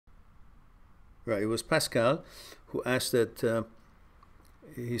Right, it was Pascal who asked that.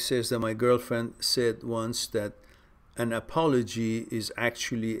 He says that my girlfriend said once that an apology is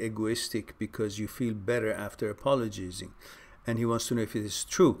actually egoistic because you feel better after apologizing, and he wants to know if it is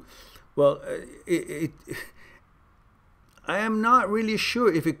true. Well, I am not really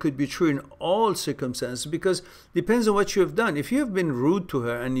sure if it could be true in all circumstances, because it depends on what you have done. If you have been rude to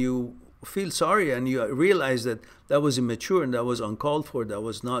her and you feel sorry and you realize that that was immature and that was uncalled for, that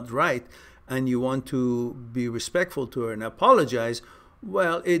was not right, and you want to be respectful to her and apologize,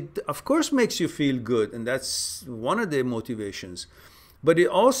 well, it of course makes you feel good, and that's one of the motivations. But it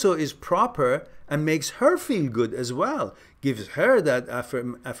also is proper and makes her feel good as well, gives her that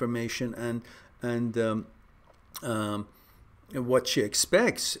affirmation and what she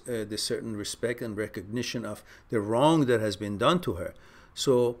expects, the certain respect and recognition of the wrong that has been done to her.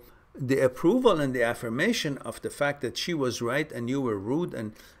 So the approval and the affirmation of the fact that she was right and you were rude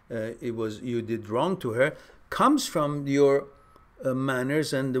and you did wrong to her comes from your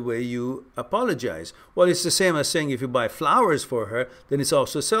manners and the way you apologize. Well, it's the same as saying if you buy flowers for her, then it's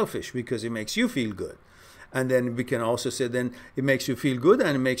also selfish because it makes you feel good. And then we can also say then it makes you feel good,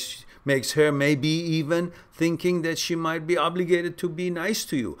 and it makes her maybe even thinking that she might be obligated to be nice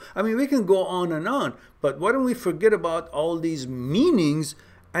to you. I mean, we can go on, but why don't we forget about all these meanings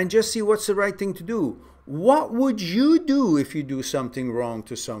and just see what's the right thing to do? What would you do if you do something wrong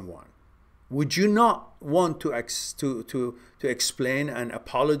to someone? Would you not want to explain and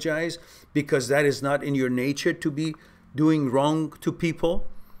apologize because that is not in your nature to be doing wrong to people?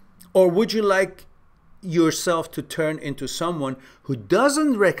 Or would you like yourself to turn into someone who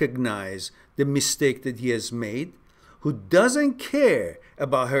doesn't recognize the mistake that he has made, who doesn't care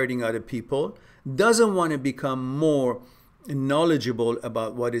about hurting other people, doesn't want to become more knowledgeable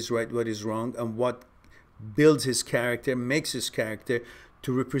about what is right, what is wrong, and what builds his character, makes his character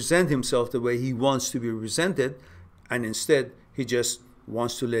to represent himself the way he wants to be represented, and instead he just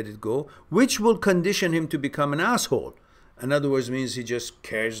wants to let it go, which will condition him to become an asshole. In other words, means he just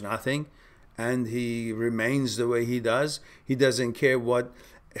cares nothing and he remains the way he does. He doesn't care what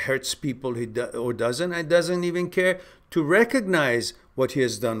hurts people or doesn't, and doesn't even care to recognize what he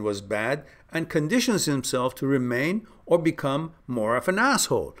has done was bad, and conditions himself to remain or become more of an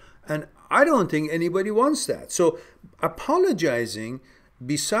asshole. And I don't think anybody wants that. So apologizing,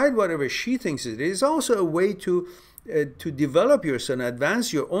 beside whatever she thinks it is, also a way to develop yourself and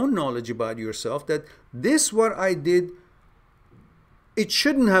advance your own knowledge about yourself, that this, what I did, it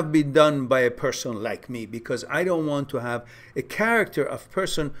shouldn't have been done by a person like me, because I don't want to have a character of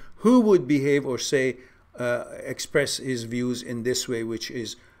person who would behave or say, express his views in this way, which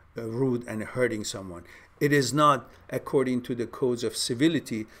is rude and hurting someone. It is not according to the codes of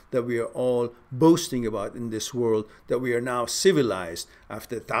civility that we are all boasting about in this world, that we are now civilized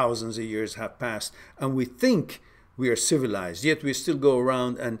after thousands of years have passed, and we think we are civilized, yet we still go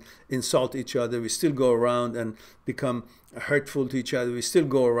around and insult each other, we still go around and become hurtful to each other, we still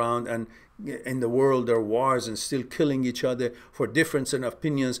go around and in the world there are wars and still killing each other for difference in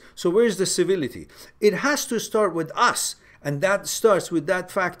opinions. So where's the civility? It has to start with us, and that starts with that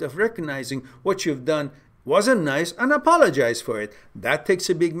fact of recognizing what you've done wasn't nice and apologize for it. That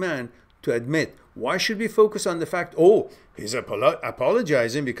takes a big man to admit. Why should we focus on the fact, oh, he's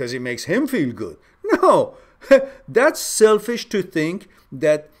apologizing because it makes him feel good? No, that's selfish to think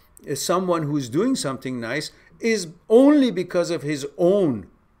that someone who's doing something nice is only because of his own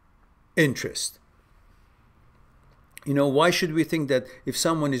interest. You know, why should we think that if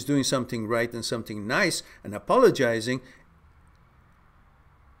someone is doing something right and something nice and apologizing,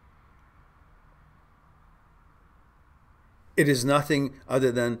 it is nothing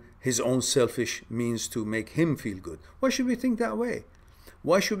other than his own selfish means to make him feel good? Why should we think that way?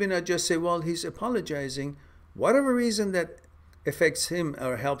 Why should we not just say, well, he's apologizing, whatever reason that affects him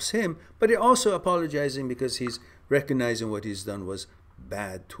or helps him, but he's also apologizing because he's recognizing what he's done was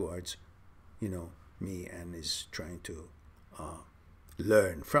bad towards, you know, me, and is trying to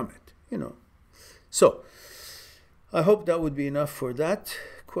learn from it, you know. So I hope that would be enough for that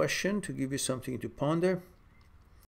question, to give you something to ponder.